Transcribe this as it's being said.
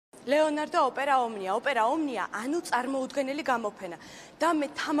Leonardo ოპერა Omnia, ანუ წარმოუდგენელი გამოფენა. და მე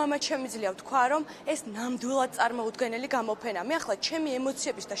თამამად შემიძლია ვთქვა, რომ ეს ნამდვილად წარმოუდგენელი გამოფენა. მე ახლა ჩემი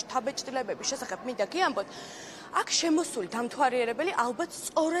ემოციების და შთაბეჭდილებების შესახებ მინდა გიამბოთ. აქ შემოსული დამთვალიერებელი ალბათ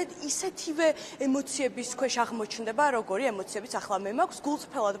სწორედ ისეთივე ემოციების ქვეშ აღმოჩნდება, როგორი ემოციებიც ახლა მე მაქვს.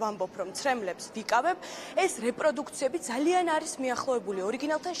 გულწრფელად ვამბობ, რომ ცრემლებს ვიკავებ. ეს რეპროდუქციები ძალიან არის მიახლოებული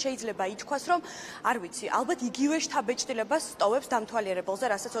ორიგინალთან. შეიძლება ითქვას, რომ არ ვიცი, ალბათ იგივე შთაბეჭდილებას სტოვებს დამთვალიერებელზე,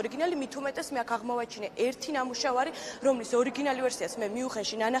 რასაც ორიგინალი, მით უმეტეს მე აქ აღმოვაჩინე ერთი ნამუშევარი, რომლის ორიგინალი ვერსიას მე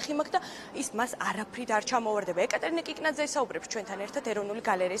მიუხედავი ნანახი მაქვს და ის მას არაფრით არ ჩამოვარდება. ეკატერინე კიკნაძე ისაუბრებს ჩვენთან ერთად ეროვნული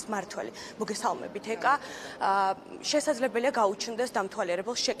გალერეის მმართველი. მოგესალმებით, ეკა. შესაძლებელია გაუჩნდეს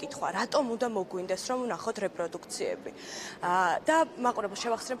დამთვალიერებელს შეკითხვა, რატომ უნდა მოგვინდეს რომ ვნახოთ რეპროდუქციები. და მაყურებელს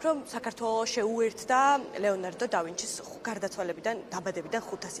შევახსენებ, რომ საქართველოს შეუერთდა ლეონარდო და ვინჩის გარდაცვალებიდან, დაბადებიდან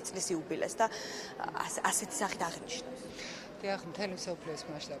 500 წლის იუბილეს და ასეთი სახით აღნიშნავს. დიახ, მთელი მსოფლიოს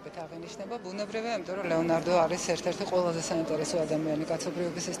მასშტაბით აღინიშნება. ბუნებრივია, იმიტომ რომ ლეონარდო არის ერთ-ერთი ყველაზე საინტერესო ადამიანი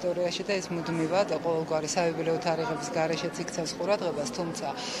კაცობრიობის ისტორიაში და ის მუდმივად ყოველგვარი საიუბილეო თარიღების გარეშეც იქცევს ყურადღებას, თუმცა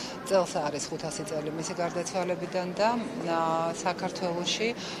წელს არის 500 წელი მისი გარდაცვალებიდან და საქართველოში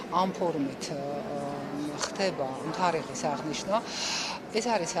ამ ფორმით ხდება თარიღის აღნიშვნა. ეს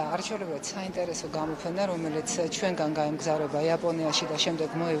არის არჩეულებრივად საინტერესო გამოფენა, რომელიც ჩვენგან გაემგზავრება იაპონიაში და შემდეგ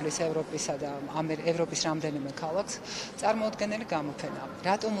მოივლის ევროპისა და ევროპის რამდენიმე ქალაქს. წარმოუდგენელი გამოფენა.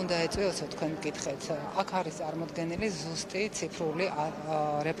 რატომ უნდა ეწვიოსო თქვენ მკითხეთ? აქ არის წარმოდგენილი ზუსტი ციფრული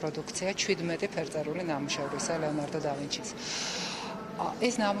რეპროდუქცია 17 ფერწერული ნამუშევრისა ლეონარდო და ვინჩის.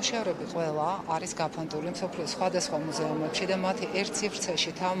 ეს ნამუშევრები ყველა არის გაფანტული მსოფლიოს სხვადასხვა მუზეუმებში და მათი ერთ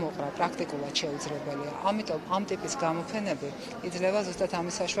სივრცეში თავმოყრა პრაქტიკულად შეუძლებელია. ამიტომ ამ ტიპის გამოფენები იძლევა ზუსტად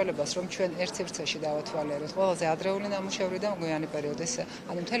ამის საშუალებას, რომ ჩვენ ერთ სივრცეში დავათვალიეროთ ყველაზე ადრეული ნამუშევრი და გვიანი პერიოდის,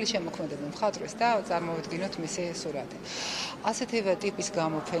 ანუ მთელი შემოქმედება მხატვრის და წარმოვიდგინოთ მისი სურათი. ასეთივე ტიპის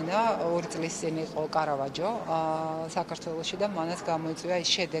გამოფენა 2 წლის წინ იყო კარავაჯო საქართველოში და მანაც გამოიწვია ის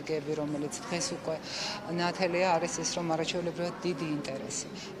შედეგები, რომელიც დღეს უკვე ნათელია, არის ის, რომ არაჩვეულებრივად დიდი ინტერესი.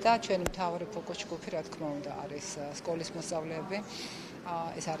 და ჩვენი მთავარი ფოკუს ჯგუფი, რა თქმა უნდა, არის სკოლის მოსწავლეები.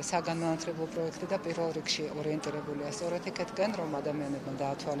 ეს არის საგანმანათლებლო პროექტი და პირველ რიგში ორიენტირებულია სწორედ იქეთკენ, რომ ადამიანებმა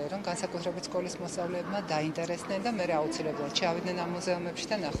დაათვალიერონ, განსაკუთრებით სკოლის მოსწავლეებმა დაინტერესდნენ და მე აუცილებლად ჩავიდნენ ამ მუზეუმებში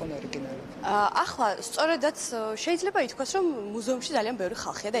და ნახონ ორიგინალები. ახლა სწორედაც შეიძლება ითქვას, რომ მუზეუმში ძალიან ბევრი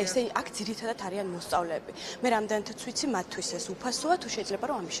ხალხია და ესე აქ ძირითადად არიან მოსწავლეები. მე რამდენადაც ვიცი, მათთვის ეს უფასოა, თუ შეიძლება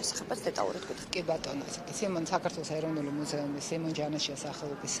რომ ამის შესახებაც დეტალურად გითხრათ. კი ბატონო, სიმონ საქართველოს ეროვნული მუზეუმის სიმონ ჯანაშიას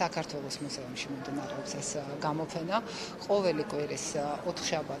სახელობის საქართველოს მუზეუმში მიმდინარეობს ეს გამოფენა. ყოველი კვირის 4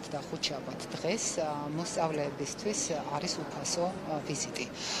 შაბათ და 5 შაბათ დღეს მოსწავლეებისთვის არის უფასო ვიზიტი.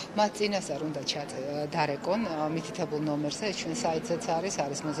 მათ წინასწარ უნდა დარეკონ მითითებულ ნომერზე, ჩვენ საიტზეც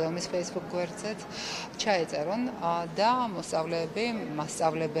არის მუზეუმის Facebook გვერდზეც, ჩაეწერონ და მოსწავლეები,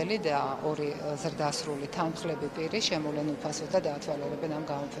 მასწავლებელი და 2 ზრდასრული თანმხლები პირი შემოვლენ უფასოდ და დაათვალიერებენ ამ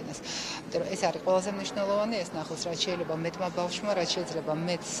გამოფენას. იმიტომ რომ ეს არის ყველაზე მნიშვნელოვანი, ეს ნახოს, რაც შეიძლება მეტმა ბავშვმა, რაც შეიძლება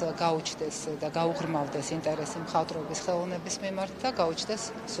მეტს გაუჩნდეს და გაუღრმავდეს ინტერესი მხატვრობის ხელოვნების მიმართ და გაუჩნდეს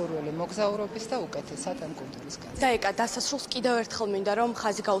სურვილი მოგზაურობის და უკეთესად ამ კულტურის გაზრდას. და ეკა დასასრულს კიდევ ერთხელ მინდა რომ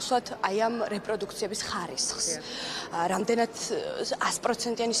ხაზი გავუსვათ აი ამ რეპროდუქციების ხარისხს. რამდენად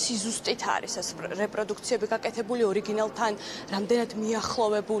 100%-იანი სიზუსტით არის ეს რეპროდუქციები გაკეთებული ორიგინალთან, რამდენად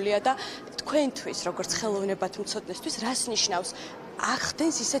მიახლოვებულია და თქვენთვის, როგორც ხელოვნებათმცოდნესთვის, რას ნიშნავს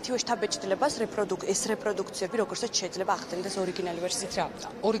ახდენს ისეთივე შთაბეჭდილებას ეს რეპროდუქციები, როგორცაც შეიძლება ახდენდეს ორიგინალი ვერსიით?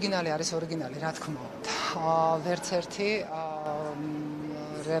 ორიგინალი არის ორიგინალი, რა თქმა უნდა. ვერც ერთი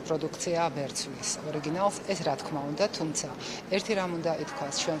რეპროდუქცია ვერ ცვლის ორიგინალს, ეს რა თქმა უნდა, თუმცა ერთი რამ უნდა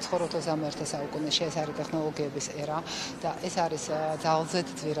ითქვას, ჩვენ ვცხოვრობთ 21 საუკუნეში, ეს არის ტექნოლოგიების ერა და ეს არის ძალზედ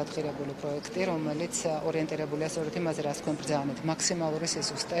ძვირად ღირებული პროექტი, რომელიც ორიენტირებულია სწორედ იმაზე, რაც თქვენ ბრძანეთ, მაქსიმალური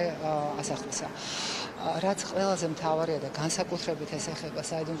სიზუსტე ასახლისა. რაც ყველაზე მთავარია და განსაკუთრებით ეს ეხება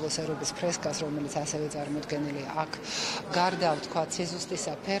საიდუმლოს ერობის ფრესკას, რომელიც ასევე წარმოდგენილია აქ, გარდა ვთქვათ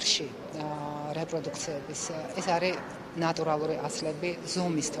სიზუსტისა ფერში რეპროდუქციების, ეს არის ნატურალური ასლები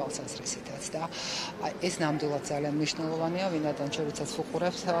ზომის თვალსაზრისითაც და ეს ნამდვილად ძალიან მნიშვნელოვანია, ვინაიდან შევიცაც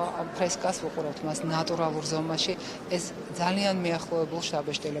ვუყურებთ ფრესკას, ვუყურებთ მას ნატურალურ ზომაში, ეს ძალიან მიახლოებულ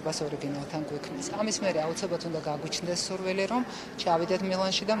შთაბეჭდილებას ორიგინალთან გვექნის. ამის მერე აუცილებლად უნდა გაგვიჩნდეს სურვილი, რომ ჩავიდეთ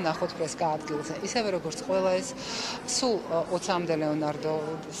მილანში და ვნახოთ ფრესკა ადგილზე. ისევე როგორც ყველა ეს სულ 20-მდე ლეონარდო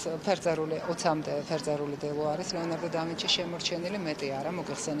ფერწერული 20-მდე ფერწერული დელო არის ლეონარდო და ვინჩი შემორჩენილი, მეტი არა,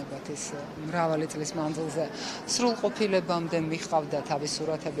 მოგეხსენებათ ის მრავალი წლის მანძილზე სრულყოფილებამდე მიხავდა თავის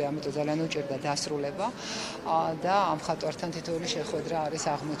სურათები, ამიტომ ძალიან უჭირდა დასრულება და ამ მხატვართან თითოეული შეხვედრა არის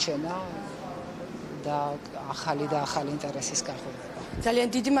აღმოჩენა და ახალი ინტერესის გახვევება. ძალიან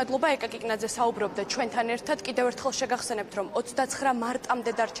დიდი მადლობა ეკა კიკნაძე საუბრობდა ჩვენთან ერთად. კიდევ ერთხელ შეგახსენებთ, რომ 29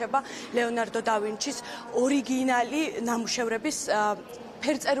 მარტამდე დარჩება ლეონარდო და ვინჩის ორიგინალი ნამუშევრების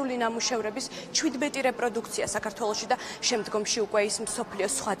ფერწერული ნამუშევრების 17 რეპროდუქცია საქართველოში და შემდგომში უკვე ის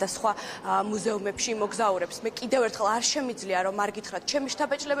მსოფლიოს სხვადასხვა მუზეუმებში მოგზაურებს. მე კიდევ ერთხელ არ შემიძლია რომ არ გითხრათ ჩემი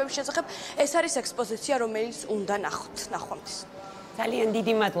შთაბეჭდილებების შესახებ. ეს არის ექსპოზიცია, რომელიც უნდა ნახოთ. ნახვამდის. ძალიან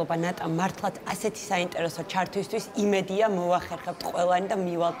დიდი მადლობა ნატა, მართლაც ასეთი საინტერესო ჩართვისთვის იმედია მოვახერხებთ ყველანი და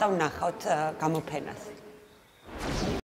მივალთ და ვნახავთ გამოფენას.